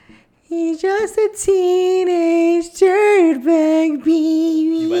He's just a teenage dirtbag baby.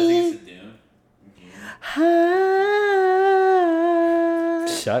 You guys think it's a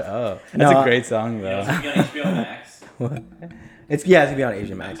Dune? Shut up. That's a great song, You though. know, it's gonna be on HBO Max. It's gonna be on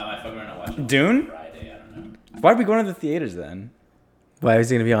Asian Max. I might fuck around and watch it Dune? on Friday. I don't know. Why are we going to the theaters then? Why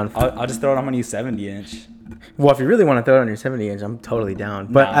is it gonna be on? I'll just throw it on my new 70-inch. Well, if you really want to throw it on your 70-inch, I'm totally down.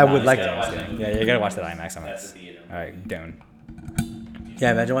 But I would like to. Yeah, you gotta watch that IMAX on That's this. the theater. All right, Dune.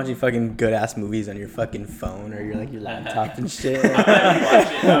 Yeah, imagine watching fucking good ass movies on your fucking phone or your laptop and shit. I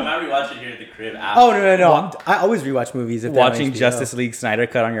might rewatch it here at the crib. After. Oh no! I always rewatch movies. If they're on Watching HBO. Justice League Snyder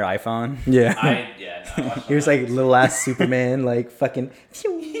Cut on your iPhone. Yeah. I watched Here's like little ass Superman, like fucking. I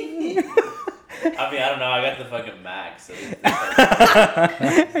mean, I don't know. I got the fucking Max. So I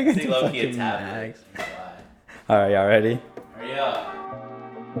got it's the low key a fucking tablet. Max. All right, y'all ready? Hurry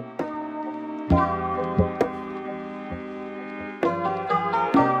up.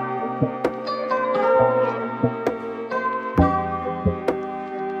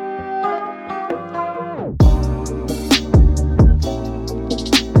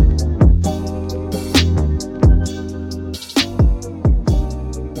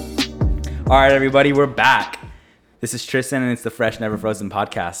 All right, everybody, we're back. This is Tristan, and it's the Fresh Never Frozen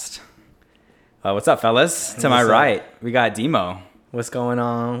podcast. What's up, fellas? To my What's up? right, we got Demo. What's going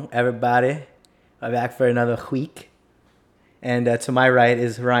on, everybody? I'm back for another week. And to my right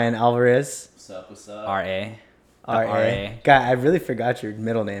is Ryan Alvarez. What's up? What's up? R.A. R.A. God, I really forgot your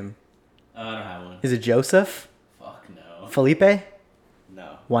middle name. I don't have one. Is it Joseph? Fuck no. Felipe?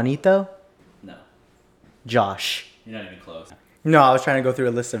 No. Juanito? No. Josh? You're not even close. No, I was trying to go through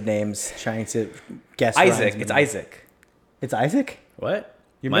a list of names, trying to guess. Isaac. Ryan's It's middle name. Isaac. It's Isaac? What?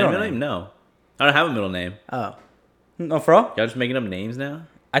 Your My middle middle name? name? No. I don't have a middle name. Oh. No, for real? Y'all just making up names now?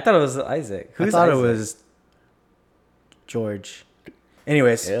 I thought it was Isaac. I Who's thought Isaac? it was George.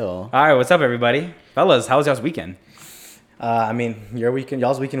 Anyways, Ew. All right, what's up, everybody? Fellas, how was y'all's weekend? I mean, your weekend,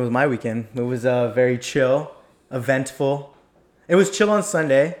 y'all's weekend was my weekend. It was very chill, eventful. It was chill on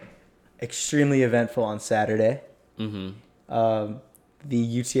Sunday, extremely eventful on Saturday. Mm-hmm.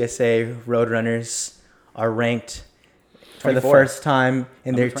 The UTSA Roadrunners are ranked for the 24. first time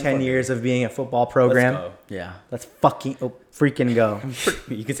in their Number 24. 10 years of being a football program. Let's Yeah. Let's freaking go.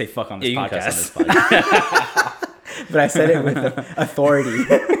 go. You can say fuck on this Yeah, you can podcast. cuss on this podcast. But I said it with authority.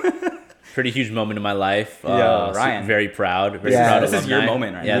 Pretty huge moment in my life. Yeah, Ryan. Very proud. Very Yeah. proud This is your alumni.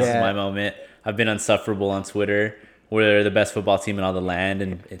 moment right Yeah, now. this is Yeah. my moment. I've been unsufferable on Twitter. We're the best football team in all the land,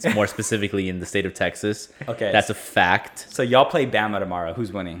 and it's more specifically in the state of Texas. Okay. That's a fact. So y'all play Bama tomorrow.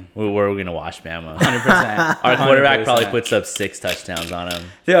 Who's winning? We're going to watch Bama. 100%. Our quarterback 100%. probably puts up 6 touchdowns on him.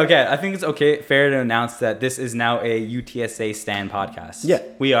 Yeah, okay. I think it's fair to announce that this is now a UTSA Stan podcast. Yeah.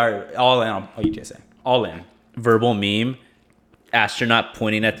 We are all in on UTSA. All in. Verbal meme. Astronaut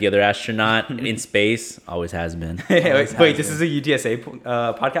pointing at the other astronaut in space. Always has been. Wait, this is a UTSA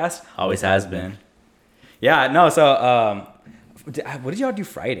podcast? Always has been. Yeah, no, so what did y'all do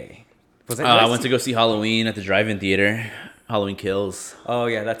Friday? Was it I went to go see Halloween at the drive-in theater. Halloween Kills. Oh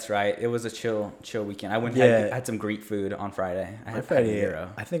yeah, that's right. It was a chill weekend. I went Yeah. had some Greek food on Friday. I had Friday, gyro.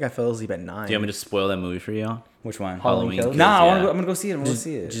 I think I fell asleep at 9. Do you want me to spoil that movie for y'all? Which one? Halloween Kills? Nah, Yeah. I'm gonna go see it. I'm gonna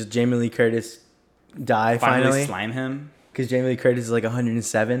see it. Just Jamie Lee Curtis die finally finally. slime him. Because Jamie Lee Curtis is like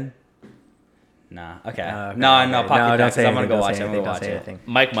 107. Nah. Okay. Okay, No, okay. pocket don't that, say 'cause I'm gonna anything, go don't watch say it. I'm anything, gonna don't watch say it. anything.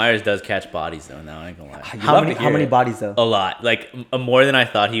 Mike Myers does catch bodies though. Now I ain't gonna lie. You How love many to hear it. bodies though? A lot, like more than I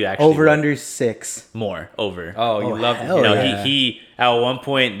thought he actually. Over would. under 6. More over. Oh, you Oh, love to hell hear no, that. yeah. he at one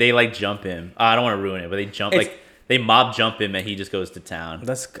point they like jump him. I don't want to ruin it, but they jump It's- like they mob jump him and he just goes to town.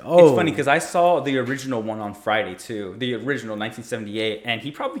 Let's go. It's funny because I saw the original one on Friday too, the original 1978, and he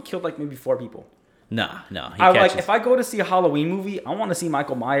probably killed like maybe 4 people. No. He I catches. like if I go to see a Halloween movie, I want to see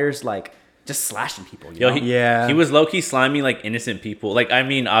Michael Myers like just slashing people. You Yo, know? Yeah. he was low key slimy like innocent people. Like I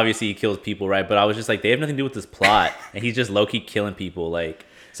mean, obviously he kills people, right? But I was just like, they have nothing to do with this plot, and he's just low key killing people. Like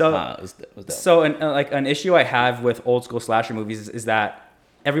So- it was dope. So an issue I have with old school slasher movies is that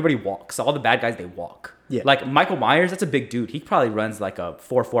everybody walks. All the bad guys they walk. Yeah. Like Michael Myers, that's a big dude. He probably runs like a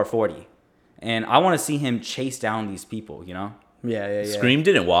 4.40, and I want to see him chase down these people. You know. Yeah. Scream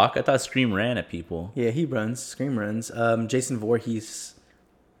didn't walk. I thought Scream ran at people. Yeah, he runs. Scream runs. Jason Voorhees,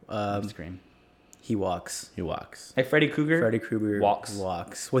 Scream. he walks. He walks. Hey, Freddy Krueger. Freddy Krueger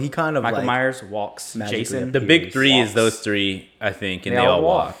walks. Well, he kind of Michael like, Myers walks. magically Jason. The big 3 walks. is those 3, I think, and They they, all all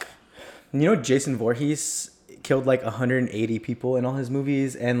walk. You know, Jason Voorhees killed like 180 people in all his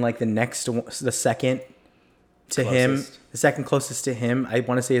movies, and like the second to him, Closest. the second closest to him, I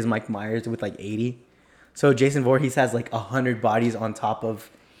want to say is Mike Myers with like 80. So Jason Voorhees has like 100 bodies on top of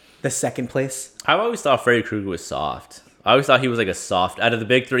the second place. I've always thought Freddy Krueger was soft. I always thought he was like a soft. Out of the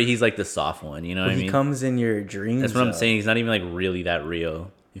big three, he's like the soft one. You know what I He mean? comes in your dreams. That's what I'm though. saying. He's not even like really that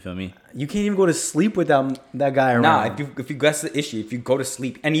real. You feel me? You can't even go to sleep without that guy around. Nah, if you guess the issue, if you go to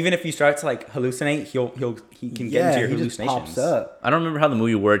sleep, and even if you start to like hallucinate, he can get into your he just hallucinations. pops up. I don't remember how the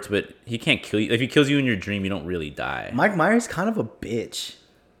movie works, but he can't kill you. If he kills you in your dream, you don't really die. Mike Myers kind of a bitch.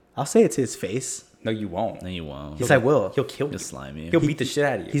 I'll say it to his face. No, you won't. No, you won't. Yes, I will. He'll kill you. He'll slime you. He'll beat the shit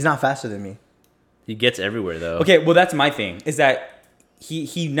out of you. He's not faster than me. He gets everywhere though. Okay, well that's my thing. Is that he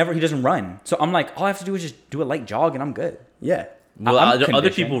doesn't run. So I'm like, all I have to do is just do a light jog and I'm good. Yeah. Well, I'm other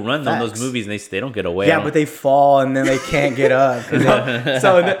conditioned. people run though in those Facts. movies and they don't get away. Yeah, but they fall and then they can't get up.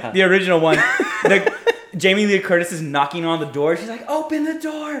 So the original one, Jamie Lee Curtis is knocking on the door. She's like, "Open the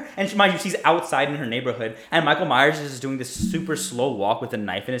door!" And mind you, she's outside in her neighborhood, and Michael Myers is just doing this super slow walk with a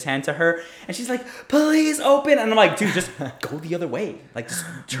knife in his hand to her, and she's like, "Please open!" And I'm like, "Dude, just go the other way. Like, just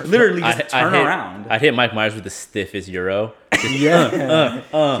literally just turn around." I'd hit Mike Myers with the stiffest euro.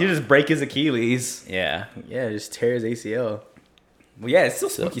 Yeah. You just break his Achilles. Yeah, Yeah, just tear his ACL. Well, yeah, it's still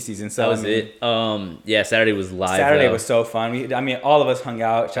spooky season, so that was I mean, it. Yeah, Saturday was live. Saturday though. was so fun. All of us hung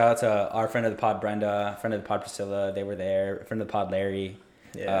out. Shout out to our friend of the pod, Brenda, friend of the pod, Priscilla. They were there. Friend of the pod, Larry.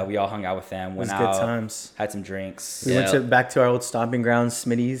 Yeah. We all hung out with them. It was Went good out, times. had some drinks. We Yeah. went back to our old stomping grounds,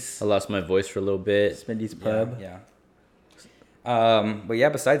 Smitty's. I lost my voice for a little bit. Smitty's pub. Yeah. But yeah,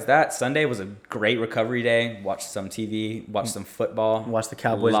 besides that, Sunday was a great recovery day. Watched some TV, watched some football. Watch the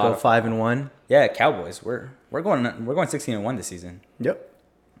Cowboys Lot go of 5-1. Yeah, Cowboys. We're going 16-1 this season. Yep.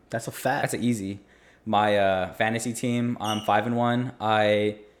 That's a fact. That's an easy. My fantasy team, I'm 5-1.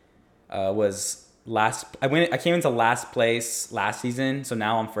 I was last. I came into last place last season, so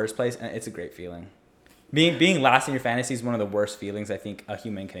now I'm first place, and it's a great feeling. Being last in your fantasy is one of the worst feelings I think a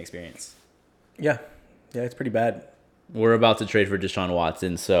human can experience. Yeah. Yeah, it's pretty bad. We're about to trade for Deshaun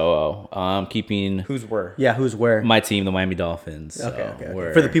Watson, so I'm keeping Who's were? Yeah, who's where? my team, the Miami Dolphins. So Okay.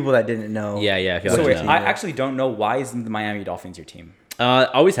 we're- For the people that didn't know. Yeah, if y'all So didn't wait, know. I actually don't know why isn't the Miami Dolphins your team.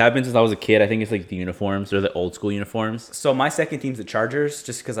 Always have been since I was a kid. I think it's like the uniforms or the old school uniforms. So my second team's the Chargers,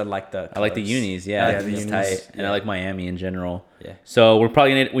 just because I like the. I like the colors. unis, yeah, Yeah, it's the unis, tight, and yeah. I like Miami in general. Yeah. So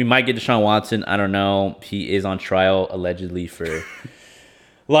we might get Deshaun Watson. I don't know. He is on trial allegedly for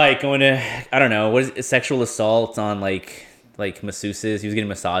like going to what is it, sexual assault on like masseuses. He was getting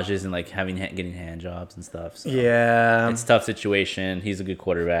massages and like getting hand jobs and stuff. So Yeah. it's a tough situation. He's a good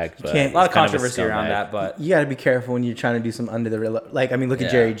quarterback, but can't- A lot of he's kind controversy around scumbag. that, but You got to be careful when you're trying to do some under the real. Like, I mean, look at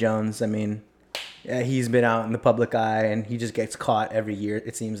Yeah. Jerry Jones. I mean, yeah, he's been out in the public eye and he just gets caught every year,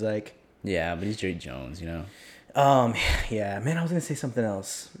 it seems like. Yeah, but he's Jerry Jones, Yeah, man, I was going to say something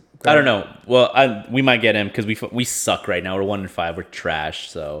else. I don't know. Well, we might get him because we suck right now. We're 1-5. We're trash.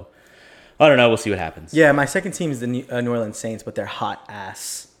 So I don't know. We'll see what happens. Yeah, my second team is the New Orleans Saints, but they're hot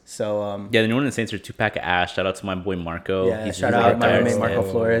ass. So, Yeah, the New Orleans Saints are 2-pack of ass. Shout out to my boy Marco. yeah, He's shout really out my there. roommate Marco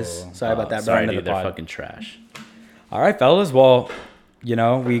Flores. Sorry about that, Sorry, bro. dude. They're fucking trash. all right, fellas. Well,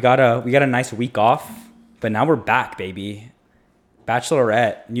 we got a nice week off, but now we're back, baby.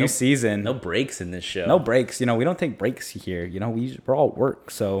 Bachelorette, new season. No breaks in this show. No breaks. We don't take breaks here. We're all at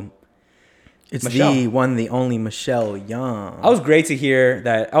work. So It's Michelle. the one, the only Michelle Young. I was great to hear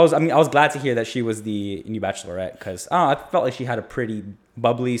that. I was glad to hear that she was the new Bachelorette because I felt like she had a pretty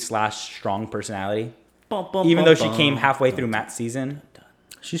bubbly / strong personality. Even though she came halfway through Matt's season.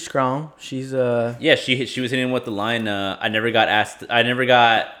 She's strong. She's Yeah, she was hitting with the line. I never got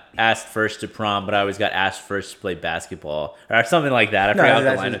asked first to prom, but I always got asked first to play basketball or something like that. I forgot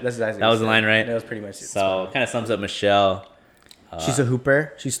the line. That was the line, right? That was pretty much it. So kind of sums up Michelle. She's a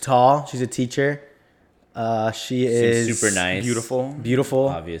hooper. She's tall. She's a teacher. She is Seems super nice. beautiful,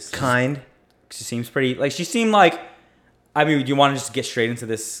 Obviously. kind. She seems pretty. Like she seemed like. I mean, do you want to just get straight into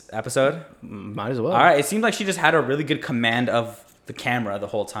this episode? Might as well. All right. It seemed like she just had a really good command of the camera the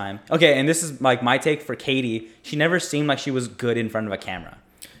whole time. Okay, and this is like my take for Katie. She never seemed like she was good in front of a camera.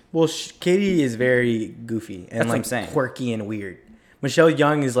 Well, Katie is very goofy and That's what I'm like saying. quirky and weird. Michelle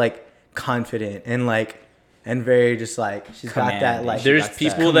Young is like confident and very just like she's got that Commanding. like There's that's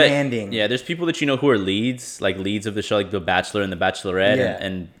people commanding. there's people that who are leads of the show, like The Bachelor and The Bachelorette, Yeah.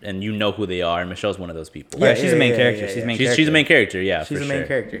 and you know who they are. And Michelle's one of those people. Yeah, she's the main character. yeah, She's the yeah. main She's character. the main character, yeah. She's for the main sure.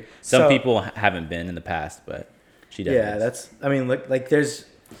 character. Some So- people haven't been in the past, but she does. Yeah, that's. I mean, like there's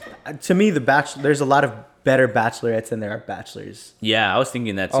to me there's a lot of better bachelorettes than there are bachelors. Yeah, I was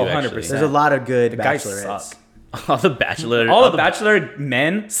thinking that too. Oh, actually. 100%. There's a lot of good guys bachelorettes. suck. All the Bachelor, All the Bachelor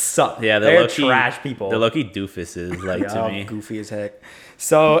men suck. yeah, they're low-key- trash people. They're low-key doofuses, like They're all to me. goofy as heck.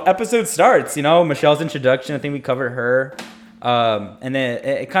 So episode starts. Michelle's introduction. I think we covered her. And then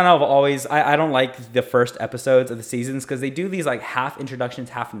it kind of always, I don't like the first episodes of the seasons because they do these like half introductions,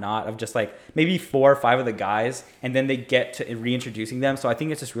 half not of just like maybe 4 or 5 of the guys, and then they get to reintroducing them. So I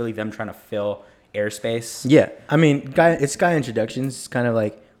think it's just really them trying to fill airspace. Yeah, I mean, it's guy introductions. It's kind of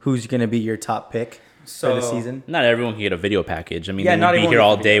like who's gonna be your top pick for the season. Not everyone can get a video package. I mean, Yeah, they not would be everyone here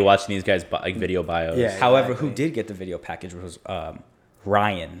all gets day watching these guys like video bios. Yeah. However, exactly. who did get the video package was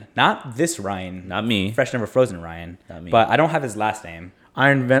Ryan. Not this Ryan. Not me. Fresh Never Frozen Ryan. Not me. But I don't have his last name.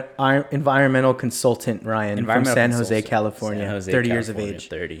 Environmental consultant Ryan Environmental from San Jose, consultant. California. San Jose, 30 years of California, age.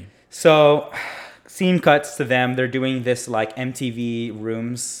 30. So, scene cuts to them. They're doing this like MTV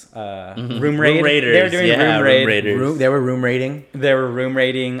rooms, room raid. Raiders. They're doing Yeah, room raid. Room Raiders. They were room rating They were room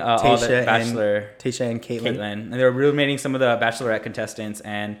raiding all the Bachelor. Tasha and Caitlyn. And they were room raiding some of the Bachelorette contestants.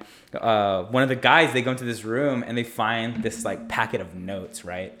 And one of the guys, they go into this room and they find this like packet of notes,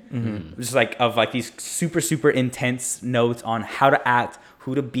 right? Just like of like these super, super intense notes on how to act,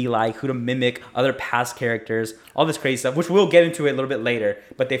 who to be like, who to mimic, other past characters, all this crazy stuff, which we'll get into it a little bit later.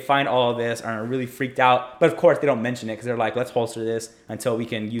 But they find all of this and are really freaked out. But of course, they don't mention it because they're like, let's holster this until we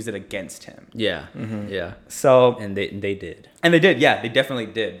can use it against him. Yeah. Yeah. So, And they did. and they did, yeah, they definitely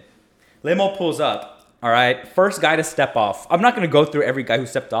did. Limo pulls up, all right, first guy to step off. I'm not going to go through every guy who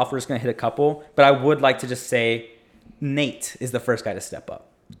stepped off. We're just going to hit a couple. But I would like to just say Nate is the first guy to step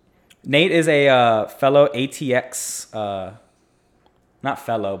up. Nate is a fellow ATX, not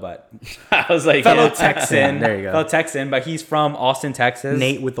fellow, but I was like, fellow yeah. Texan. There you go. Fellow Texan, but he's from Austin, Texas.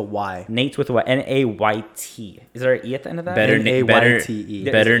 Nate with the Y. Nate's with what? N-A-Y-T. Is there an E at the end of that? Better, N-A-Y-T-E.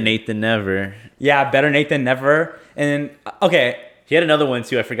 better Nate than never. Yeah, better Nate than never. And okay, He had another one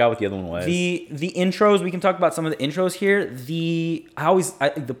too. I forgot what the other one was. the intros, we can talk about some of the intros here. The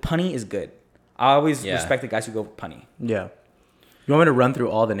punny is good. I always Yeah. respect the guys who go punny. Yeah. You want me to run through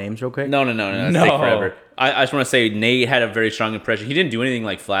all the names real quick? No. It's No. take forever. I just want to say Nate had a very strong impression. He didn't do anything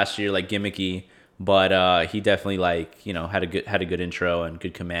like flashy or like gimmicky, but he definitely had a good intro and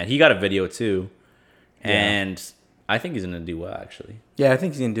good command. He got a video too, and I think he's gonna do well actually. Yeah, I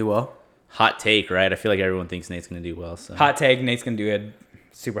think he's gonna do well. Hot take, right? I feel like everyone thinks Nate's gonna do well. So Hot take, Nate's gonna do it.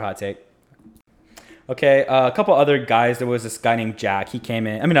 Super hot take. Okay, a couple other guys. There was this guy named Jack. He came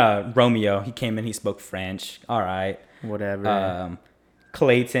in. Romeo. He came in. He spoke French. All right. Whatever.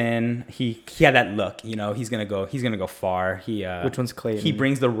 Clayton. He had that look. You know, he's gonna go far. Which one's Clayton? He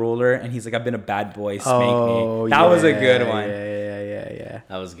brings the ruler and he's like, "I've been a bad boy. Spank Oh, me." That was a good one. Yeah.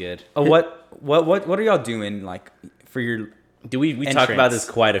 that was good. What are y'all doing like for your? We talked about Entrance. this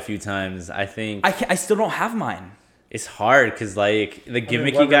quite a few times. I think I still don't have mine. it's hard because like the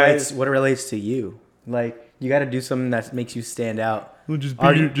gimmicky what guys. What relates to you? Like, you got to do something that makes you stand out. Well, just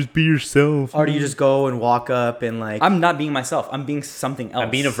Just be yourself. Or do you just go and walk up and like? I'm not being myself. I'm being something else. I'm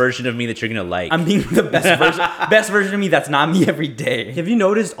being a version of me that you're gonna like. I'm being the best version of me that's not me every day. Have you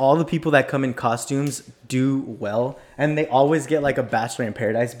noticed all the people that come in costumes do well, and they always get like a Bachelor in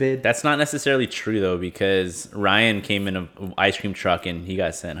Paradise bid? That's not necessarily true though, because Ryan came in an ice cream truck and he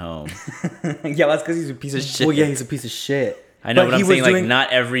got sent home. Yeah, that's because he's a piece of shit. Well, yeah, he's a piece of shit. I know, but I'm he saying was like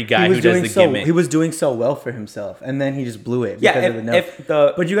not every guy he who was does doing the so gimmick. he was doing so well for himself, and then he just blew it. Yeah, because of the no. if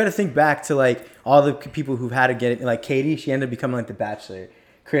the But you got to think back to like all the people who've had to get it. Like Katie, she ended up becoming like the Bachelor.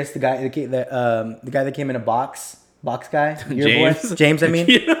 Chris, the guy that came in a box guy, your James. boy, James. I mean,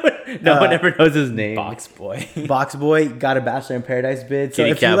 You know what? No one ever knows his name. box boy. box boy got a Bachelor in Paradise bid. So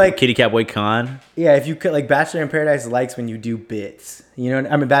Kitty if you Cat, like, Kitty Catboy Khan. yeah, if you could like Bachelor in Paradise likes when you do bits. You know,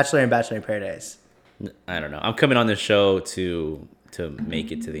 I mean Bachelor and Bachelor in Paradise. I don't know. I'm coming on this show to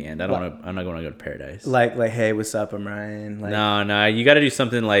make it to the end. I'm not going to go to paradise. Like, hey, what's up? I'm Ryan. Like, No. You got to do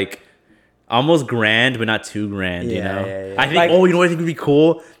something like almost grand, but not too grand. You Yeah, know. yeah, yeah. I think. Like- You know what I think would be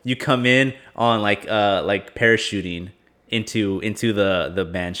cool? You come in on like parachuting into the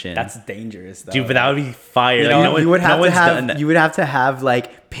mansion. That's dangerous, though. Dude, but that would be fire. You Like, know, no one- you would no have to one's done have that. you would have to have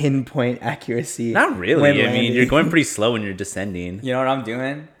like pinpoint accuracy. Not really. when I mean, landing. you're going pretty slow when you're descending. You know what I'm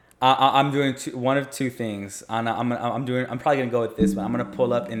doing? I'm doing one of two things. I'm probably gonna go with this one. I'm gonna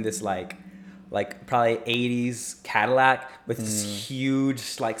pull up in this like probably 80s Cadillac with this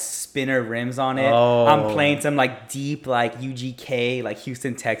huge like spinner rims on it. Oh. I'm playing some like deep like UGK like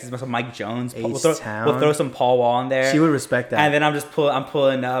Houston, Texas. Some Mike Jones. We'll throw H-Town. some Paul Wall on there. She would respect that. And then I'm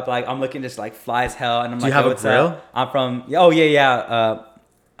pulling up like I'm looking just like fly as hell. And I'm Do like, you have yo, a what's grill? up? I'm from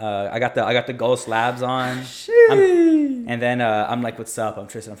I got the gold slabs on. And then I'm like, what's up? I'm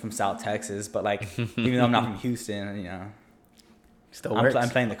Tristan. I'm from South Texas, but like, even though I'm not from Houston, you know, Still I'm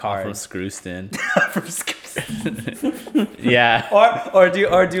works. playing the From cards. Screwston. From Screwston. Yeah. or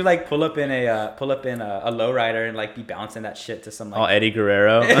do like pull up in a lowrider and like be bouncing that shit to some Oh, like Eddie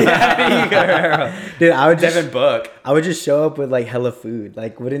Guerrero. Dude, I would just Devin Book. I would just show up with like hella food.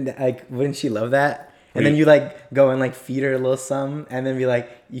 Like wouldn't she love that? And then Wait. you like go and like feed her a little something, and then be like,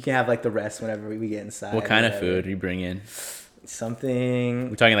 you can have like the rest whenever we get inside. What kind of whatever. food you bring in? Something.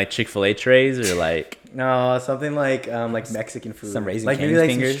 We talking like Chick-fil-A trays or like? No, something like Mexican food. Some Raising like maybe Cane's like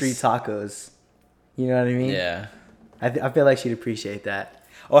fingers? some street tacos. You know what I mean? Yeah. I feel like she'd appreciate that.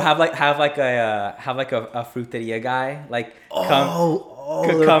 Or have like a fruteria guy like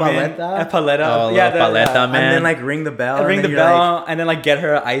little come in paleta? a paleta. Oh, yeah, little paleta, man. And then like ring the bell. ring and the then you're like, bell and then like get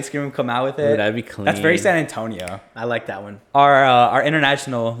her ice cream and come out with it. Ooh, that'd be clean. That's very San Antonio. I like that one. Our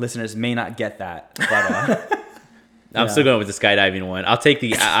international listeners may not get that, but I'm still going with the skydiving one. I'll take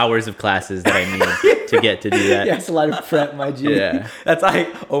the hours of classes that I need to get to do that. Yeah, it's a lot of prep, my G. Yeah. that's like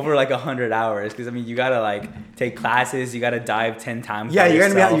over like 100 hours because I mean you gotta like take classes, you gotta dive 10 times. Yeah, by you're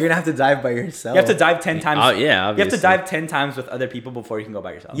yourself. gonna have to dive by yourself. You have to dive 10 times. Oh, yeah, You have to obviously. dive 10 times with other people before you can go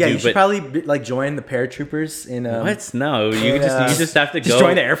by yourself. Yeah, Dude, you should but- probably like join the paratroopers in What? No, you Yeah. just have to Just go.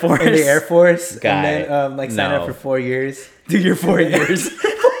 join the Air Force. in the Air Force, Guy, and then like sign up no. for 4 years. Do your 4 years.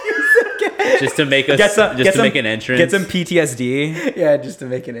 just to make us make an entrance. Get some PTSD. Yeah, just to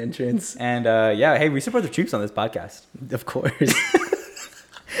make an entrance. And yeah, hey, we support the troops on this podcast. Of course.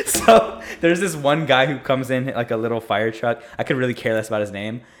 So there's this one guy who comes in like a little fire truck. I could really care less about his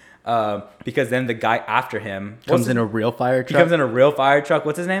name because then the guy after him Comes in a real fire He truck. comes in a real fire truck.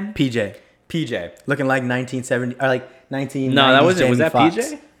 What's his name? PJ, PJ. looking like 1970 or like 1990s. No, that wasn't- Jamie was that Foxx.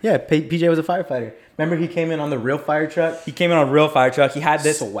 PJ? Yeah, PJ was a firefighter. Remember, he came in on the real fire truck. He came in on a real fire truck. He had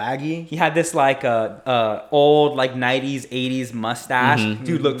this Swaggy. He had this like old like 90s 80s mustache.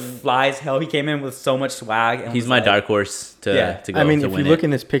 Dude looked fly as hell. He came in with so much swag. And He's was my like, dark horse to Yeah. to go. I mean, to if you win look it.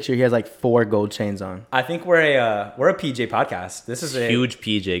 in this picture, he has like 4 gold chains on. I think we're a PJ podcast. This is a Huge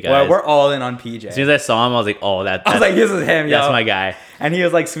PJ guys. Well, we're all in on PJ. As soon as I saw him, I was like, oh, I was like, this is him, yo. that's my guy. And he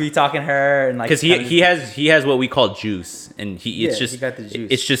was like sweet talking her and like Because he has what we call juice, and it's Yeah, just he got the juice.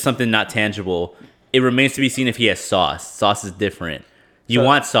 It's just something not tangible. It remains to be seen if he has sauce. Sauce is different. You So-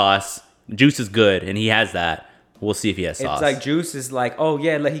 want sauce. Juice is good, and he has that. We'll see if he has sauce. It's like Juice is like, oh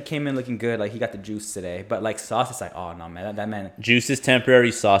yeah, like he came in looking good, like he got the juice today. But like Sauce is like, oh no man, that man. Juice is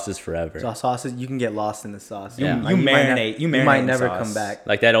temporary. Sauce is forever. Sauces, you can get lost in the sauce. You- Like, you might marinate- you You marinate might in never sauce. come back.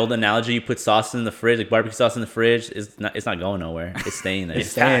 Like that old analogy, you put sauce in the fridge, like barbecue sauce in the fridge, it's not going nowhere. It's staying there. It's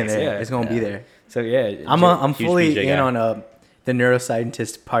Staying facts, there. yeah. It's gonna be Yeah. there. So yeah, I'm huge fully PJ in guy. on the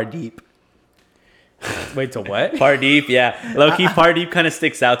neuroscientist Pardeep. wait to what? Pardeep, yeah. Low key, Pardeep kind of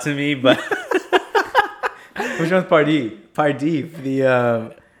sticks out to me, but Which one's Party? Pardeep,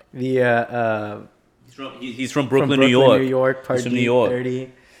 he's from Brooklyn, from New York. New York. Pardeep He's from New York.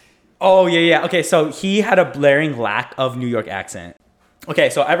 30. Oh yeah. Okay, so he had a blaring lack of New York accent.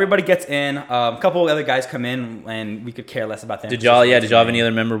 Okay, so everybody gets in. A couple other guys come in, and we could care less about them. Did y'all have any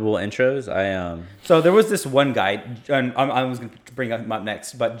other memorable intros? So there was this one guy, and I was going to bring him up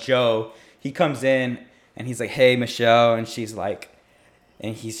next, but Joe, he comes in and he's like, "Hey, Michelle," and she's like,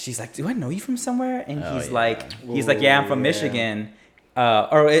 she's like, "Do I know you from somewhere?" And Oh, he's yeah. like, "Yeah, I'm from Yeah. Michigan."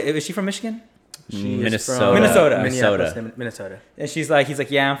 Or is she from Michigan? She is Minnesota. from Minnesota. Minneapolis, Minnesota. And he's like,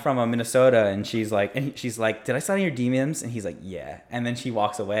 "Yeah, I'm from Minnesota," and she's like, "Did I sign your DMs?" And he's like, "Yeah," and then she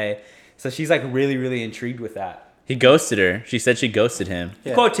walks away. So she's like really, really intrigued with that. He ghosted her. She said she ghosted him.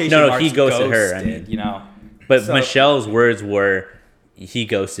 Yeah. Quotation No, marks, he ghosted her, I mean. you know. But So- Michelle's words were, "He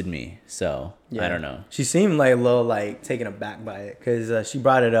ghosted me." So Yeah. I don't know. She seemed like a little like taken aback by it because she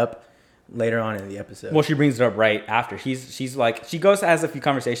brought it up later on in the episode. Well, she brings it up right after. She's like, she goes has a few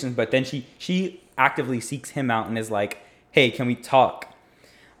conversations, but then she actively seeks him out and is like, "Hey, can we talk?"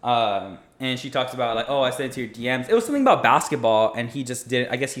 And she talks about like, "Oh, I sent it to your DMs." It was something about basketball, and he just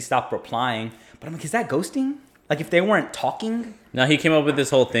didn't. I guess he stopped replying. But I'm like, is that ghosting? Like, if they weren't talking, Now he came up with this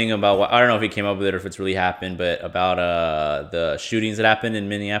whole thing about I don't know if he came up with it or if it's really happened, but about the shootings that happened in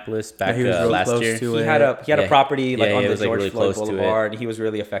Minneapolis back he was real last close year. to he it. had a Yeah. property like Yeah, on it the was, like, George really Floyd close to it. Boulevard, and he was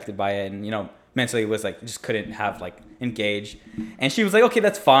really affected by it, and mentally was like just couldn't have like engage. And she was like, "Okay,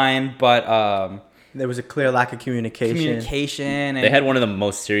 that's fine," but There was a clear lack of communication. and They had one of the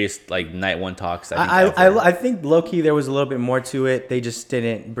most serious like night one talks. I ever. I think low key there was a little bit more to it. They just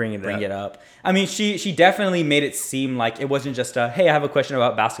didn't bring it up. I mean, she definitely made it seem like it wasn't just a, "Hey, I have a question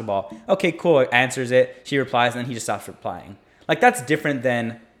about basketball." Okay, cool. Answers it. She replies, and then he just stops replying. Like, that's different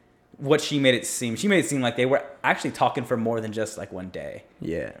than what she made it seem. She made it seem like they were actually talking for more than just like one day.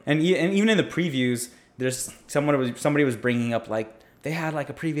 Yeah. And even in the previews, there's somebody was bringing up like they had like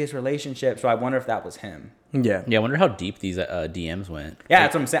a previous relationship, so I wonder if that was him. Yeah. Yeah, I wonder how deep these DMs went. Yeah,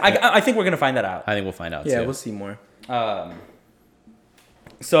 that's what I'm saying. I think we're gonna find that out. I think we'll find out Yeah, too. we'll see more.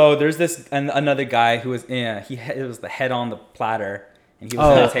 So there's this another guy who was it was the head on the platter, and he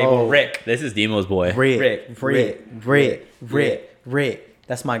was at the table. Rick. This is Demo's boy. Rick.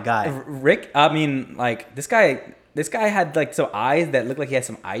 That's my guy. Rick. I mean, like this guy had like some eyes that looked like he had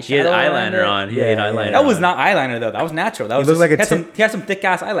some eyeshadow. He had eyeliner on. He had Yeah, eyeliner. yeah. That was not eyeliner though. That was natural. That was looked like a he had some thick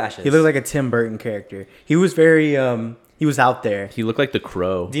ass eyelashes. He looked like a Tim Burton character. He was very he was out there. He looked like the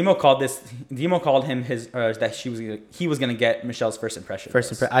Crow. Demo called him his that he was gonna get Michelle's first impression.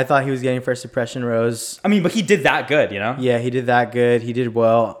 I thought he was getting first impression rose. I mean, but he did that good, you know. Yeah, he did that good. He did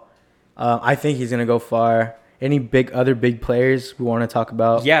well. I think he's gonna go far. Any other big players we want to talk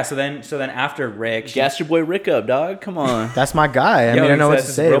about? Yeah. So then after Rick, Gas your boy Rick up, dog. Come on. That's my guy. I Yo, mean, I know what to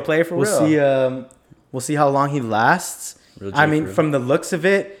that's say. real player for we'll real. We'll see how long he lasts. Real I J mean, for real. from the looks of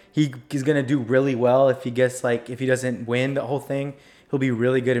it, he's gonna do really well. If he doesn't win the whole thing, he'll be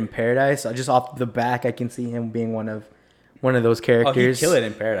really good in Paradise. Just off the back, I can see him being one of those oh, characters. he'd kill it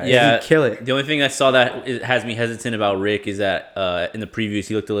in Paradise. Yeah, He'd kill it. The only thing I saw that has me hesitant about Rick is that in the previews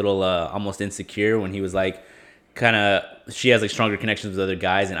he looked a little almost insecure when he was like, she has like stronger connections with other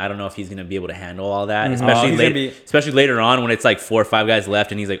guys, and I don't know if he's gonna be able to handle all that, especially later on when it's like 4 or 5 guys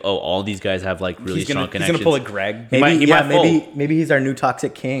left, and he's like, oh, all these guys have like really strong connections. He's gonna pull a Greg. Maybe he's our new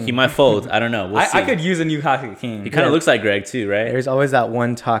toxic king. He might fold. I don't know. We'll see. I could use a new hockey king. He kind of looks like Greg too, right? There's always that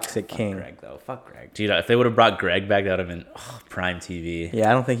one toxic king. Greg though. Fuck Greg. Dude, if they would have brought Greg back, that would have been prime TV. Yeah,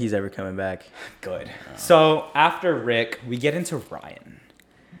 I don't think he's ever coming back. Good. So after Rick, we get into Ryan.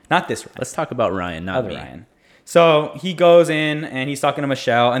 Not this Ryan. Let's talk about Ryan, not Other me. Ryan. So he goes in and he's talking to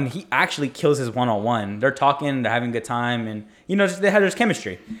Michelle, and he actually kills his one-on-one. They're talking, they're having a good time, and there's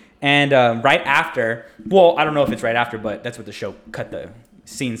chemistry. And right after, well, I don't know if it's right after, but that's what the show cut the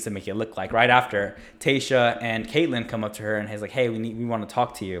scenes to make it look like. Right after, Tayshia and Caitlyn come up to her and he's like, "Hey, we want to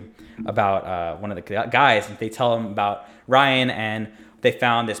talk to you about one of the guys." And they tell him about Ryan, and they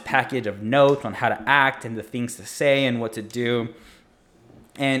found this package of notes on how to act and the things to say and what to do.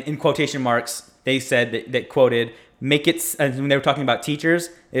 And in quotation marks, they said that quoted, "Make it," when they were talking about teachers,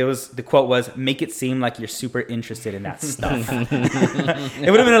 the quote was, "Make it seem like you're super interested in that stuff." It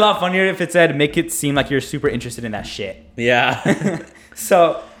would have been a lot funnier if it said, "Make it seem like you're super interested in that shit." Yeah.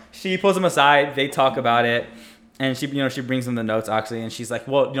 So she pulls him aside, they talk about it, and she brings him the notes actually, and she's like,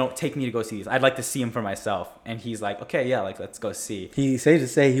 "Well, take me to go see these. I'd like to see him for myself." And he's like, "Okay, yeah, like let's go see." He safe to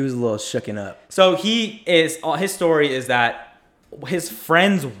say he was a little shooken up. So his story is that his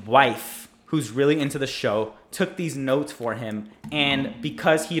friend's wife, who's really into the show, took these notes for him, and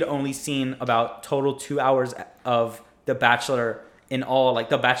because he'd only seen about total 2 hours of The Bachelor in all, like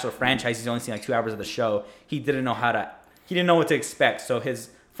the Bachelor franchise, he's only seen like 2 hours of the show. He didn't know what to expect. So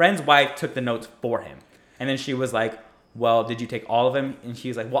his friend's wife took the notes for him, and then she was like, "Well, did you take all of them?" And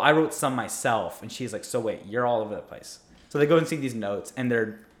she's like, "Well, I wrote some myself." And she's like, "So wait, you're all over the place." So they go and see these notes, and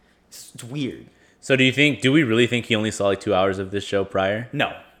it's weird. So do we really think he only saw like 2 hours of this show prior?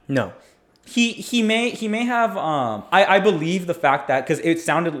 No. He may have I believe the fact that, because it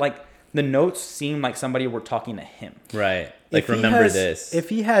sounded like the notes seemed like somebody were talking to him. Right. Like, this. If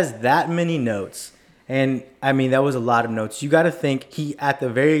he has that many notes, and I mean that was a lot of notes, you got to think he at the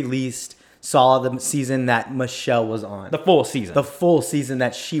very least saw the season that Michelle was on. The full season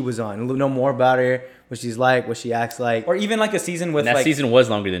that she was on. Know more about her, what she's like, what she acts like. Or even like a season with that like, season was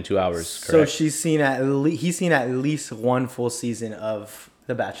longer than 2 hours. So Correct? he's seen at least one full season of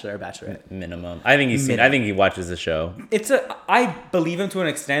The Bachelor or Bachelorette. Minimum. I think he watches the show. I believe him to an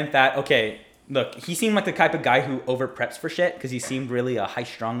extent that, okay, look, he seemed like the type of guy who over preps for shit, because he seemed really high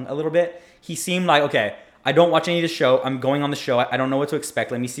strung a little bit. He seemed like, okay, I don't watch any of the show. I'm going on the show. I don't know what to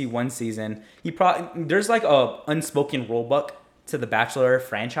expect. Let me see one season. There's like a unspoken rule book to the Bachelor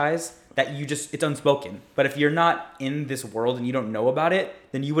franchise that it's unspoken. But if you're not in this world and you don't know about it,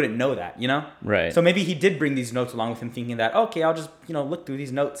 then you wouldn't know that, Right. So maybe he did bring these notes along with him, thinking that, okay, I'll just, look through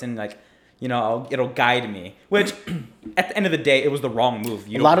these notes and like, it'll guide me. Which, at the end of the day, it was the wrong move.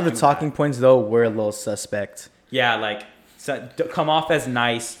 A lot of the talking points though were a little suspect. Yeah, like, so come off as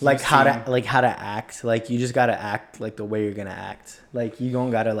nice. Like how to act. Like you just gotta act like the way you're gonna act. Like you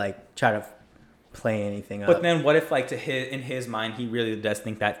don't gotta like try to play anything up. But then what if like in his mind he really does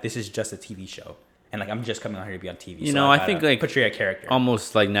think that this is just a TV show, and like I'm just coming out here to be on TV. I think like portray a character.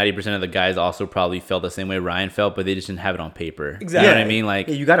 Almost like 90% of the guys also probably felt the same way Ryan felt, but they just didn't have it on paper. Exactly. You know what I mean? Like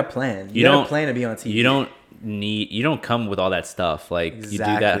you got to plan. You got to plan to be on TV. You don't come with all that stuff. Like you do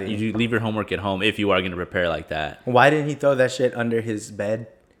that. You leave your homework at home if you are going to prepare like that. Why didn't he throw that shit under his bed?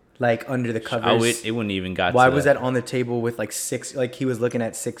 like under the covers? It wouldn't even got. Why to was that on the table with like 6? Like he was looking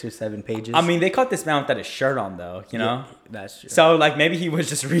at 6 or 7 pages. I mean, they caught this man without his shirt on, though. You know. Yeah, that's true. So like maybe he was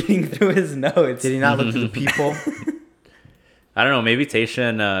just reading through his notes. Did he not look through the people? I don't know. Maybe Tasha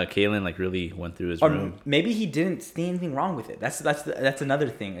and Kaylin like really went through his Or room. maybe he didn't see anything wrong with it. That's another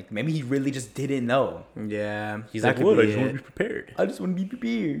thing. Like maybe he really just didn't know. Yeah, He's that like, could "What? I be just want it. to be prepared." I just want to be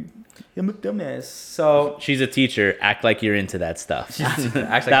prepared. I'm a dumbass. So She's a teacher. Act like you're into that stuff. actually,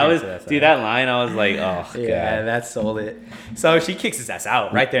 That was dude. That line, I was like, oh Yeah, god. that sold it. so she kicks his ass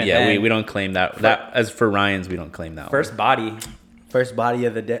out right there. And Yeah, then. we don't claim that. That as for Ryan's, we don't claim that. First body. First body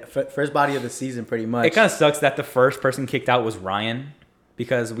of the season, pretty much. It kind of sucks that the first person kicked out was Ryan,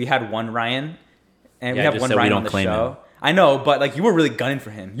 because we had one Ryan, and Yeah, we have just one so we Ryan don't on the claim show. him. I know, but like you were really gunning for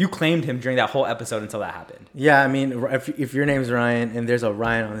him. You claimed him during that whole episode until that happened. Yeah, I mean, if your name's Ryan and there's a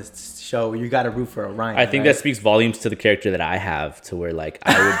Ryan on this show, you got to root for a Ryan. I think right? that speaks volumes to the character that I have, to where like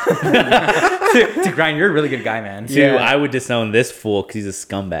I would, to grind, you're a really good guy, man. Yeah. I would disown this fool because he's a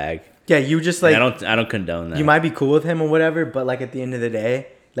scumbag. Yeah, you just And like I don't condone that. you might be cool with him or whatever, but like at the end of the day,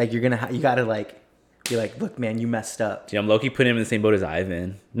 like you gotta like be like, look, man, you messed up. Dude, I'm low-key putting him in the same boat as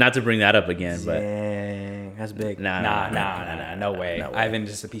Ivan. Not to bring that up again, but Dang, that's big. Nah, no way. No way.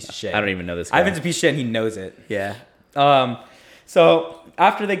 Ivan's just a piece of shit. I don't even know this guy. Ivan's a piece of shit, and he knows it. Yeah. So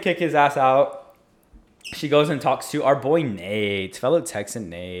after they kick his ass out, she goes and talks to our boy Nate, fellow Texan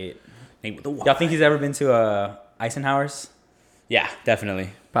Nate. Nate with the Y. Y'all think he's ever been to Eisenhower's? Yeah, definitely.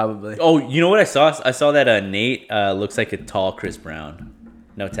 Probably. Oh, you know what I saw? I saw that Nate looks like a tall Chris Brown.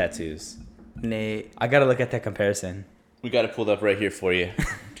 No tattoos. Nate. I gotta look at that comparison. We got it pulled up right here for you.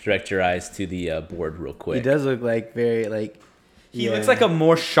 Direct your eyes to the board real quick. He does look like very like. He yeah. looks like a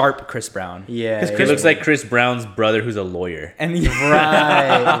more sharp Chris Brown. Yeah, 'Cause yeah. He looks like Chris Brown's brother who's a lawyer. And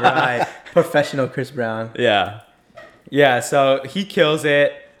right. Professional Chris Brown. Yeah, so he kills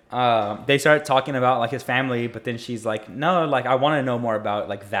it. They start talking about like his family, but then she's like, no, like I want to know more about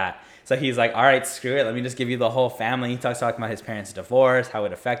like that. So he's like, all right, screw it. Let me just give you the whole family. He talking about his parents' divorce, how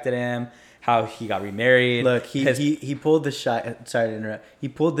it affected him, how he got remarried. Look, he pulled the shy. Sorry to interrupt. He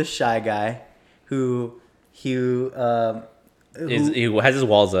pulled the shy guy, who He has his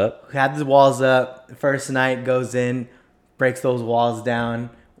walls up. had the walls up. First night goes in, breaks those walls down,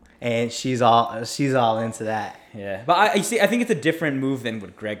 and she's all into that. Yeah, but I see. I think it's a different move than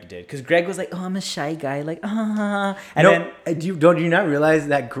what Greg did, because Greg was like, "Oh, I'm a shy guy," like, and then do you not realize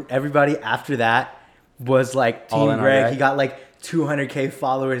that everybody after that was like All in Team on Greg? Greg? He got like 200K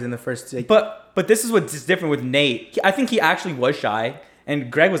followers in the first. Like, but this is what's different with Nate. I think he actually was shy,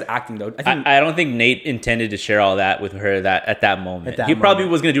 and Greg was acting though. I think I don't think Nate intended to share all that with her at that moment. At that He probably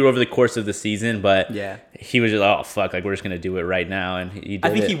moment. was gonna do it over the course of the season, but Yeah. he was just, oh fuck, like we're just gonna do it right now, and he did I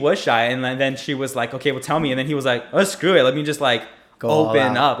think it. he was shy, and then she was like, "Okay, well, tell me." And then he was like, "Oh, screw it. Let me just like Go all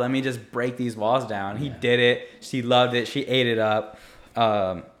open out. up. Let me just break these walls down." He did it. She loved it. She ate it up.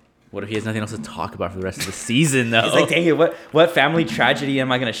 What if he has nothing else to talk about for the rest of the season though? He's like, "Dang it! What family tragedy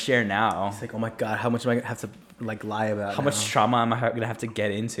am I gonna share now? it's like, oh my god, how much am I gonna have to like lie about? How now? much trauma am I gonna have to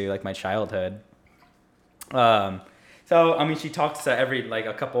get into, like my childhood?" So I mean, she talks to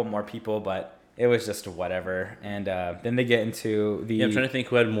a couple more people, but it was just whatever. And then they get into the. Yeah, I'm trying to think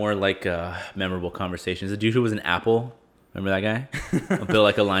who had more like memorable conversations. The dude who was an Apple, remember that guy? Built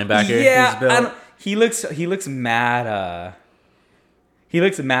like a linebacker. Yeah, He's built- I don't- he looks mad. He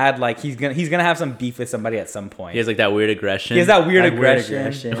looks mad like he's gonna have some beef with somebody at some point. He has like that weird aggression. He has that weird Like,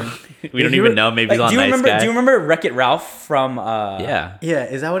 aggression. We don't even know. Maybe he's Like, on do you Nice remember? Guy. Do you remember Wreck-It Ralph from? Yeah. Yeah,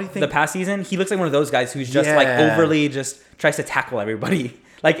 is that what he thinks? The past season, he looks like one of those guys who's just like Yeah. overly just tries to tackle everybody.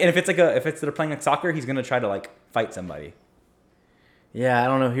 Like, and if it's they're playing like soccer, he's gonna try to like fight somebody. Yeah, I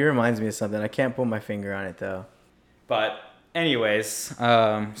don't know. He reminds me of something. I can't put my finger on it though. But anyways,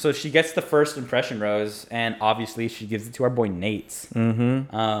 so she gets the first impression rose, and obviously she gives it to our boy Nate.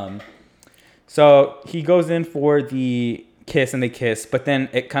 Mm-hmm. So he goes in for the kiss, and they kiss, but then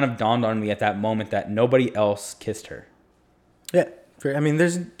it kind of dawned on me at that moment that nobody else kissed her. Yeah. I mean,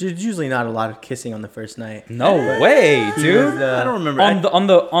 there's usually not a lot of kissing on the first night. No way, He dude. was, I don't remember. On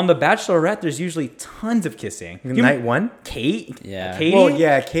the Bachelorette, there's usually tons of kissing. Night one? Kate, Yeah. Katie. Well,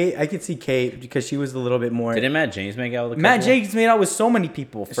 yeah, Kate. I could see Kate because she was a little bit more. Didn't Matt James make out with a Matt couple? James made out with so many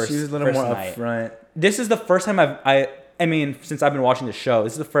people first. She was a little first more night. upfront. This is the first time I mean, since I've been watching the show,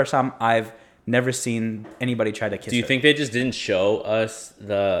 this is the first time I've never seen anybody try to kiss Do you her. think they just didn't show us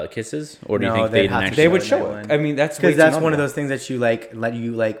the kisses, or do you No, think they'd they have didn't to actually? they would that show one. it? I mean, that's way Because too that's one normal. of those things that you like let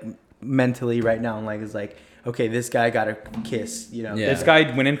you like mentally write down. Like it's like, okay, this guy got a kiss. You know. Yeah. This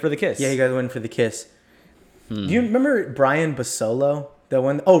guy went in for the kiss. Yeah, you guys went for the kiss. Do you remember Brian Basolo? The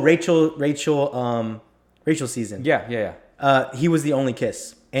one oh Rachel season. Yeah. He was the only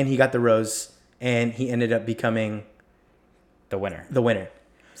kiss. and he got the rose, and he ended up becoming The winner. the winner.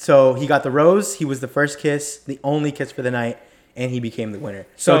 So he got the rose. He was the first kiss, the only kiss for the night, and he became the winner.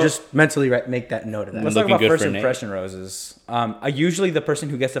 So So- just mentally make that note of that. Let's talk Looking about good first for Nate. impression roses. Usually the person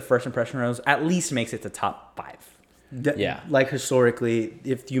who gets the first impression rose at least makes it to top 5. Yeah. Like historically,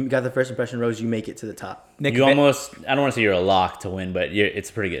 if you got the first impression rose, you make it to the top. Nick You Vick- almost, I don't want to say you're a lock to win, but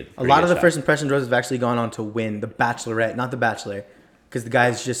it's pretty good. A lot of the first impression roses have actually gone on to win the Bachelorette, not the Bachelor, because the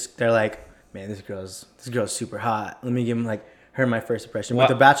guys they're like, man, this girl's super hot. Let me give him like her my first impression. But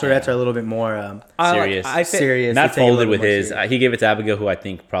Well, the Bachelorettes are a little bit more serious. I think, serious. Matt They take it a folded little with more his. serious. He gave it to Abigail, who I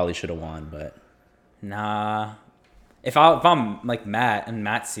think probably should have won, but Nah. If I'm like Matt in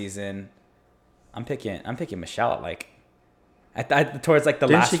Matt's season, I'm picking Michelle towards like the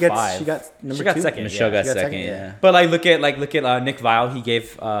Didn't last she get? 5. She got number She got 2? second. Michelle yeah. got second. Yeah. But like look at Nick Vile. He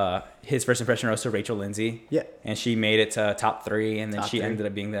gave his first impression rose to Rachel Lindsay. Yeah. And she made it to top 3, and then Top she 3. ended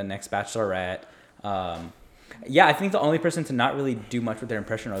up being the next Bachelorette. Yeah, I think the only person to not really do much with their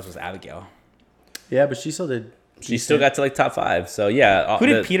impression rose was Abigail. Yeah, but she still did. She still got to like top 5. So yeah, Who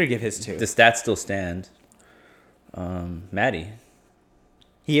did Peter give his to? The stats still stand. Maddie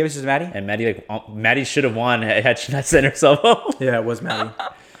He gave his to Maddie? and Maddie should have won had she not sent herself home. Yeah, it was Maddie.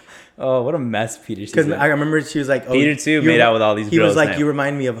 Oh, what a mess Peter's Because season. I remember she was like, "Oh, Peter too you- made out with all these He was girls like, now. "You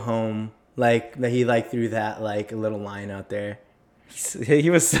remind me of home." Like that he like threw that like a little line out there. He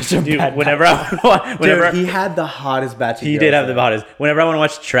was such a Dude, bad whenever Dude, he had the hottest batch. Of he girls did have there. the hottest. Whenever I want to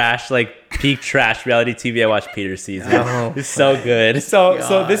watch trash, like peak trash reality TV, I watch Peter's season. Oh, It's so good.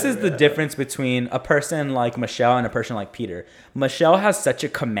 So this is the difference between a person like Michelle and a person like Peter. Michelle has such a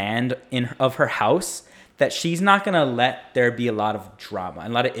command of her house that she's not gonna let there be a lot of drama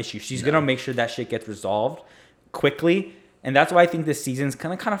and a lot of issues. She's gonna make sure that shit gets resolved quickly. And that's why I think this season's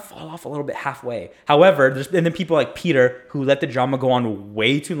kind of fall off a little bit halfway. However, there's and then people like Peter who let the drama go on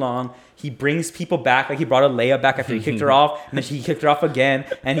way too long. He brings people back, like he brought Alea back after he kicked her off, and then he kicked her off again,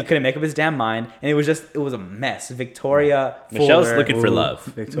 and he couldn't make up his damn mind. And it was a mess. Victoria Michelle's Fuller looking for love.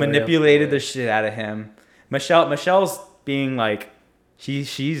 Victoria. manipulated the shit out of him. Michelle's being like, she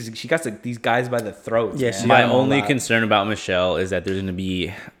got these guys by the throat. Yeah, man. she- My got him a only lot. concern about Michelle is that there's going to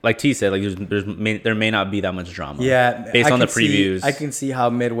be, like T said, like there may not be that much drama. Yeah, based I on the can see- previews. I can see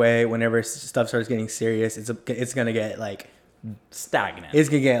how midway, whenever stuff starts getting serious, it's gonna get like stagnant. it's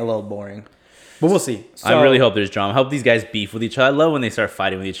gonna get a little boring. But we'll see. I really hope there's drama. I hope these guys beef with each other. I love when they start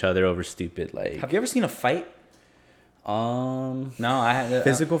fighting with each other over stupid like. Have you ever seen a fight? No, I had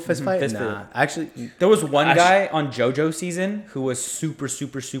Physical fist fight? fist Nah, fight. actually, There was one guy on JoJo season who was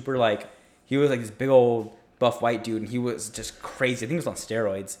super like, he was like this big old buff white dude, and he was just crazy. I think he was on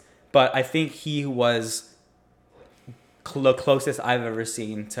steroids, but I think he was the closest I've ever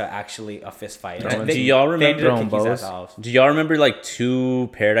seen to actually a fist fight. Do y'all remember they ended up throwing kicking his bows? ass off. Do y'all remember like 2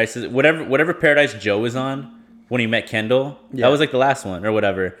 Paradises? Whatever Paradise Joe was on when he met Kendall. Yeah. That was like the last one or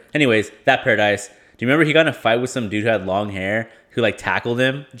whatever. Anyways, that Paradise. Do you remember he got in a fight with some dude who had long hair who like tackled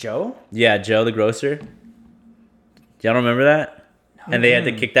him? Joe? Yeah, Joe the grocer. Y'all don't remember that? And they had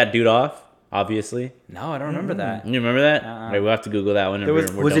to kick that dude off. Obviously, No, I don't remember that. you remember that? Uh-uh. Right, we'll have to Google that one.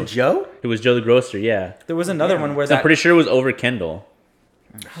 was- was it Joe? It was Joe the grocer. Yeah, There was another one where I'm pretty sure it was over Kendall.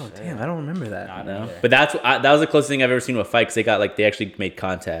 Oh damn, I don't remember that. Nah, No, neither. but that was the closest thing I've ever seen to a fight because they actually made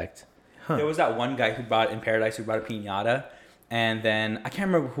contact. There was that one guy who brought in Paradise who brought a piñata, and then I can't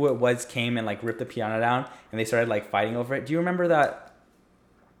remember who it was came and like ripped the piñata down, and they started like fighting over it. Do you remember that?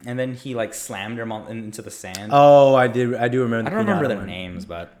 And then he like slammed him into the sand. Oh, I do remember. I don't remember pinata their one. names,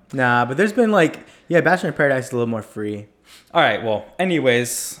 but Nah, but there's been like Bachelor in Paradise is a little more free. all right. Well,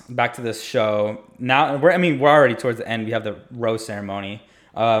 anyways, back to this show. Now we're already towards the end. We have the rose ceremony.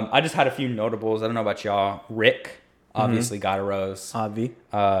 I just had a few notables. I don't know about y'all. Rick obviously got a rose. Avi.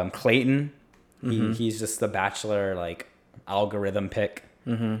 Clayton, he's just the Bachelor like algorithm pick.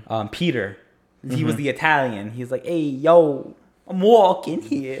 Peter, he was the Italian. He's like, hey yo, I'm walking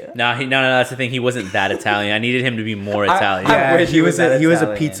here. No, that's the thing. He wasn't that Italian. I needed him to be more Italian. I Yeah, wish he he was was that a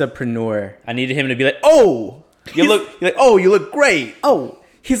Italian. pizzapreneur. I needed him to be like, oh, you look great. Oh,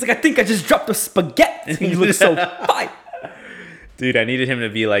 he's like, I think I just dropped a spaghetti. You look so fine. Dude, I needed him to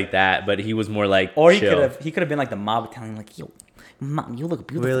be like that, but he was more like Or he chill. could have been like the mob Italian, like yo, mom, you look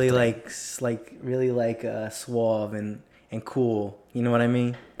beautiful. Really today." suave and cool. You know what I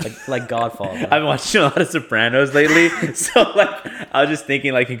mean? like Godfather. I've been watching a lot of Sopranos lately, so like I was just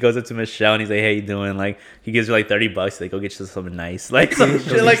thinking like he goes up to Michelle and he's like, "Hey, you doing?" Like he gives her like $30, like go get you something nice, like some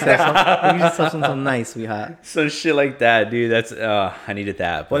shit like that. You just saw something nice, sweetheart. Some shit like that, dude. That's I needed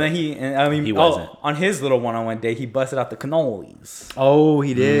that. Well, but- then He wasn't. on his little one-on-one day, he busted out the cannolis. Oh,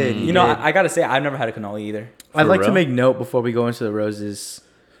 he did. You know, I gotta say, I've never had a cannoli either. I'd like to real? make note before we go into the roses.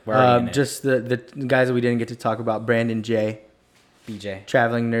 Where are you in it? Just the guys that we didn't get to talk about. Brandon J, BJ.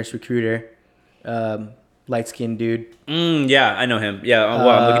 traveling nurse recruiter, light skinned dude. Yeah, I know him. Yeah, well,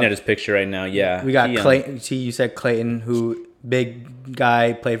 I'm looking at his picture right now. Yeah. We got he, Clayton. See, you said Clayton, who big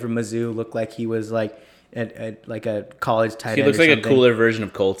guy, played for Mizzou. Looked like he was like like a college tight end. He looks or like a something. cooler version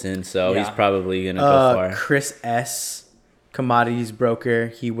of Colton, so Yeah. he's probably gonna go far. Chris S, commodities broker.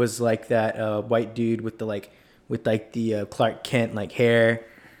 He was like that white dude with the Clark Kent like hair,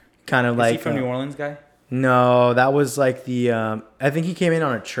 kind of Is like he from New Orleans guy? No, that was like the. I think he came in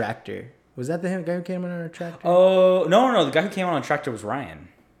on a tractor. Was that the guy who came in on a tractor? Oh no, the guy who came on tractor was Ryan.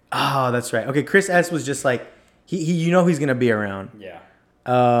 Oh, that's right. Okay, Chris S was just like he you know he's gonna be around. Yeah.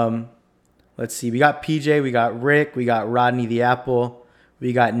 Let's see. We got PJ, we got Rick, we got Rodney the Apple,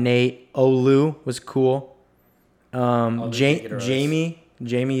 we got Nate. Olu was cool. Jamie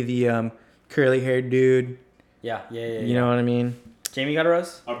the curly haired dude. Yeah. You know what I mean? Jamie got a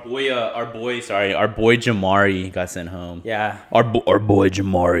rose. Our boy Jamari got sent home. Yeah. Our boy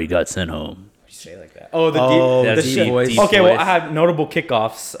Jamari got sent home. You say it like that. Oh, the the deep shit. voice. Okay, well, voice. I have notable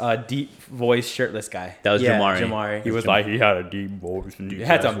kickoffs. Deep voice, shirtless guy. That was Yeah, Jamari. Jamari. He was like, he had a deep voice. He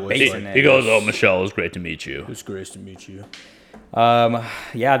had some bass in it. He goes, "Oh, Michelle, it was great to meet you." It's great to meet you.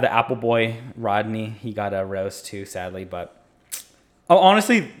 Yeah, the Apple boy, Rodney, he got a rose too, sadly. But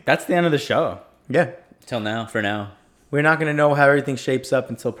honestly, that's the end of the show. Yeah. Till now, for now. We're not gonna know how everything shapes up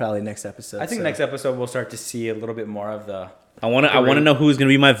until probably next episode. I think next episode we'll start to see a little bit more of the. I want to know who's gonna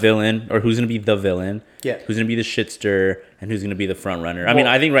be my villain, or who's gonna be the villain. Yeah. Who's gonna be the shitster, and who's gonna be the front runner. I mean,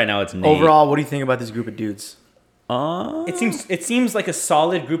 I think right now it's Nate. Overall, what do you think about this group of dudes? It seems like a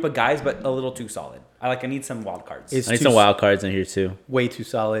solid group of guys, but a little too solid. I need some wild cards. It's I need too some wild cards in here too. way too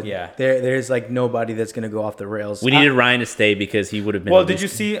solid. Yeah. There's like nobody that's gonna go off the rails. We needed Ryan to stay because he would have been. Well, at did you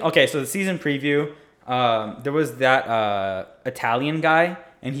least- see? Okay, so the season preview, there was that Italian guy,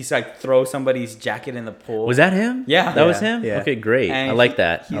 and he's like throw somebody's jacket in the pool. Was that him? Yeah. that was Yeah, him. yeah. Okay, great. And I like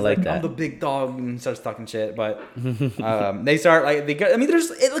that. He's I like I'm that. the big dog, and starts talking shit. But they start like they get. I mean,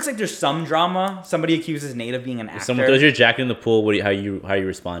 it looks like there's some drama. Somebody accuses Nate of being an actor. If someone throws your jacket in the pool, how are you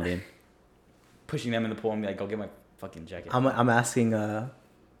responding? pushing them in the pool and be like, "Go get my fucking jacket." I'm asking the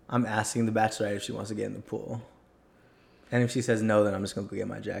Bachelorette if she wants to get in the pool, and if she says no, then I'm just gonna go get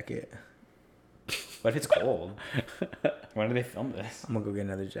my jacket. What if it's cold? When do they film this? I'm gonna go get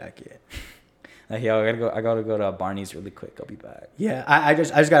another jacket. Like, yo, I gotta go to Barney's really quick. I'll be back. Yeah, I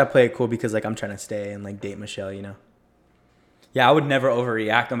just gotta play it cool because like I'm trying to stay and like date Michelle, you know. Yeah, I would never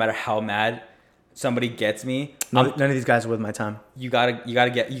overreact, no matter how mad somebody gets me. None of these guys are worth my time. You gotta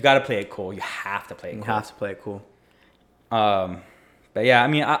play it cool. You have to play it You cool. have to play it cool. But yeah, I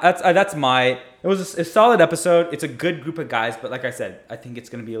mean, that's my. It was a solid episode. It's a good group of guys, but like I said, I think it's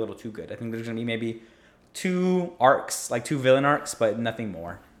gonna be a little too good. I think there's gonna be maybe 2 arcs, like 2 villain arcs, but nothing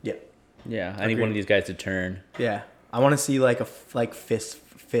more. Yeah, Yeah, I need one of these guys to turn. yeah. I want to see like fist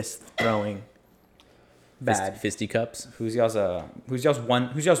throwing. Bad. Fisty cups. Who's y'all's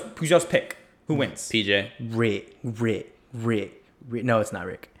pick? Who wins? PJ. Rick. No, it's not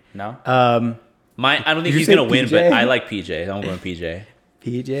Rick. No. I don't think Did you he's say gonna win, PJ? but I like PJ. I'm going PJ.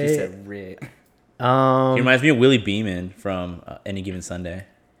 PJ. He said Rick. He reminds me of Willie Beeman from Any Given Sunday.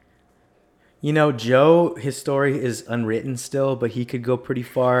 You know, Joe, his story is unwritten still, but he could go pretty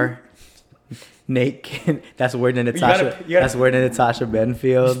far. Nate can. That's word to Natasha. you gotta- That's word to Natasha Just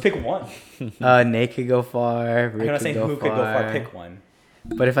Benfield. pick one. Nate could go far. Rick I'm not could saying go who far. could go far. Pick one.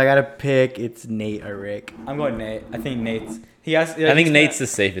 But if I gotta pick, it's Nate or Rick. I'm going Nate. I think Nate's. I think Nate's the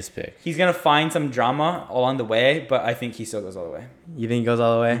safest pick. He's gonna find some drama along the way, but I think he still goes all the way. You think he goes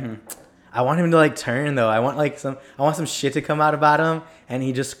all the way? Mm-hmm. I want him to like turn though. I want some shit to come out about him, and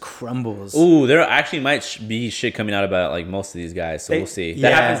he just crumbles. Ooh, there actually might be shit coming out about like most of these guys, so we'll see. That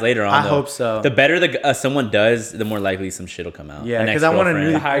yeah, happens later on. I though. hope so. The better someone does, the more likely some shit will come out. Yeah, An because I want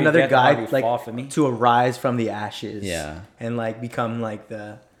ex-girlfriend. The higher you another get, the harder guy you like fall for me. to arise from the ashes. Yeah. and like become like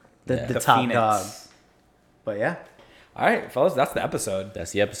the The top Phoenix. dog. But yeah, All right, fellas, that's the episode.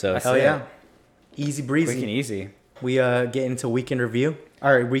 That's the episode. That's hell it. yeah, easy Quick and breezy. easy. We get into weekend review.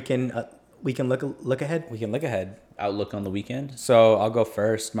 All right, weekend look ahead. We can look ahead. Outlook on the weekend. So I'll go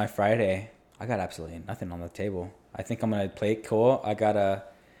first. My Friday, I got absolutely nothing on the table. I think I'm gonna play it cool. I gotta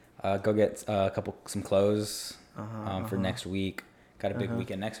go get some clothes for next week. Got a big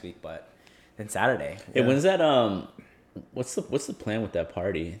weekend next week, but then Saturday. Hey, when's that? What's the plan with that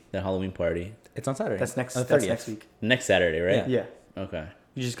party? That Halloween party? It's on Saturday. That's next. On the That's 30th. next week. Next Saturday, right? Yeah, Okay.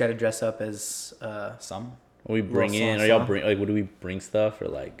 you just gotta dress up as. Some. What we bring Little in? song, Are y'all song. bring like? What do we bring stuff or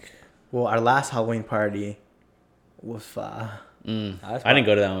like? Well, our last Halloween party was far. That's I didn't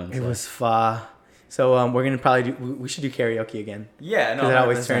go to that one. It so. was far. So we're gonna probably we should do karaoke again Yeah, no, because it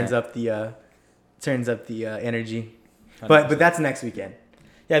always 100%. turns up the energy. But that's next weekend.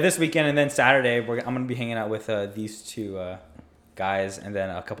 Yeah, this weekend and then Saturday, I'm gonna be hanging out with these two guys and then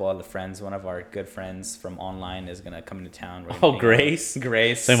a couple other friends. One of our good friends from online is gonna come into town. We're gonna Oh, hang out. Grace.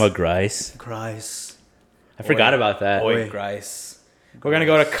 Grace. Talking about Grice. Christ. I forgot about that. Oi, Oi. Grace. We're gonna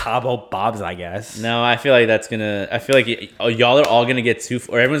go to Cabo Bob's, I guess. No, I feel like that's gonna. I feel like y'all are all gonna get too,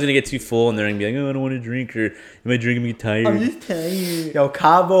 or everyone's gonna get too full, and they're gonna be like, "Oh, I don't want to drink," or "If I drink, I'm gonna get tired." I'm just telling you. Yo,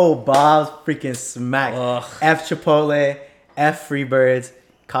 Cabo Bob's freaking smack. Ugh. F Chipotle, F Freebirds,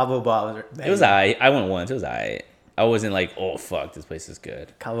 Cabo Bob's. It was I went once. It was I wasn't like, "Oh fuck, this place is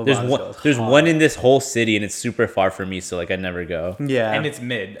good." Cabo There's Bob's one. goes There's hard. one in this whole city, and it's super far from me, so like I never go. Yeah. And it's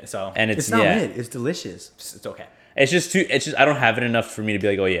mid, so And it's not yeah, mid. It's delicious. it's okay. it's just too. It's just I don't have it enough for me to be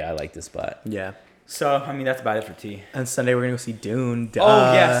like, "Oh yeah, I like this spot." Yeah. So I mean, that's about it for tea. And Sunday we're gonna go see Dune.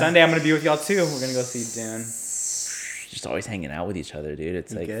 Oh yeah, Sunday I'm gonna be with y'all too. We're gonna go see Dune. Just always hanging out with each other, dude.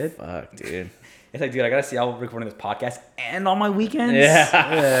 It's like, good? fuck, dude. It's like, dude, I gotta see y'all recording this podcast and on my weekends. Yeah.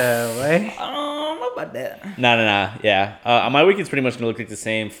 Yeah, right? I don't know about that. No. Yeah. My weekend's pretty much gonna look like the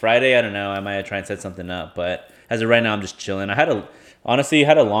same. Friday, I don't know. I might try and set something up, but as of right now, I'm just chilling. Honestly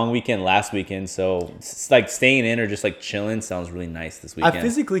had a long weekend last weekend, so like staying in or just like chilling sounds really nice this weekend. I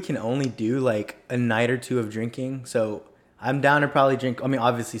physically can only do like a night or two of drinking, so I'm down to probably drink. I mean,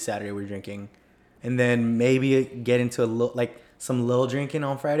 obviously Saturday we're drinking, and then maybe get into a little like some little drinking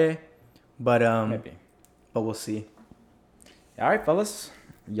on Friday, but Maybe. but we'll see. All right, fellas,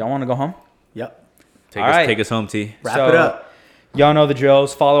 y'all want to go home? Yep. Take All us, right. take us home, T. Wrap So- it up. Y'all know the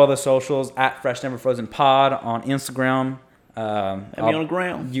drills. Follow all the socials at Fresh Never Frozen Pod on Instagram. Have me on the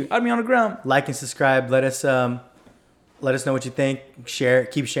ground. Add me on the ground. Like and subscribe. Let us know what you think. Share.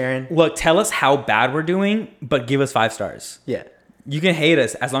 Keep sharing. Look, tell us how bad we're doing, but give us 5 stars. Yeah. You can hate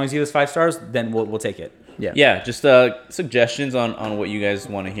us as long as you give us 5 stars. Then we'll take it. Yeah. Yeah, just suggestions on what you guys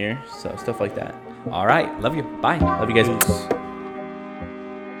want to hear. So stuff like that. All right, love you. Bye. Love you guys. Peace.